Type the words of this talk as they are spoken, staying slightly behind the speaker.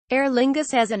Aer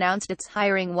Lingus has announced it's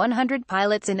hiring 100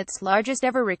 pilots in its largest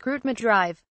ever recruitment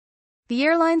drive. The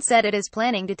airline said it is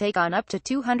planning to take on up to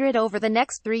 200 over the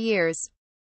next 3 years.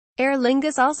 Aer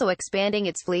Lingus also expanding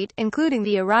its fleet, including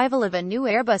the arrival of a new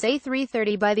Airbus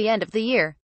A330 by the end of the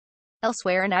year.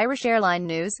 Elsewhere in Irish airline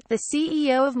news, the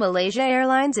CEO of Malaysia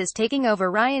Airlines is taking over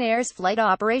Ryanair's flight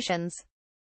operations.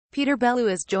 Peter Bellew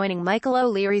is joining Michael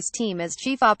O'Leary's team as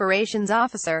Chief Operations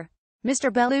Officer.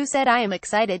 Mr. Bellew said, "I am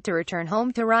excited to return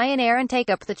home to Ryanair and take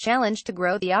up the challenge to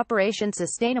grow the operation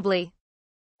sustainably.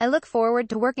 I look forward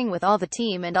to working with all the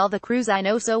team and all the crews I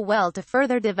know so well to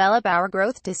further develop our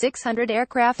growth to 600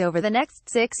 aircraft over the next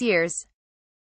 6 years."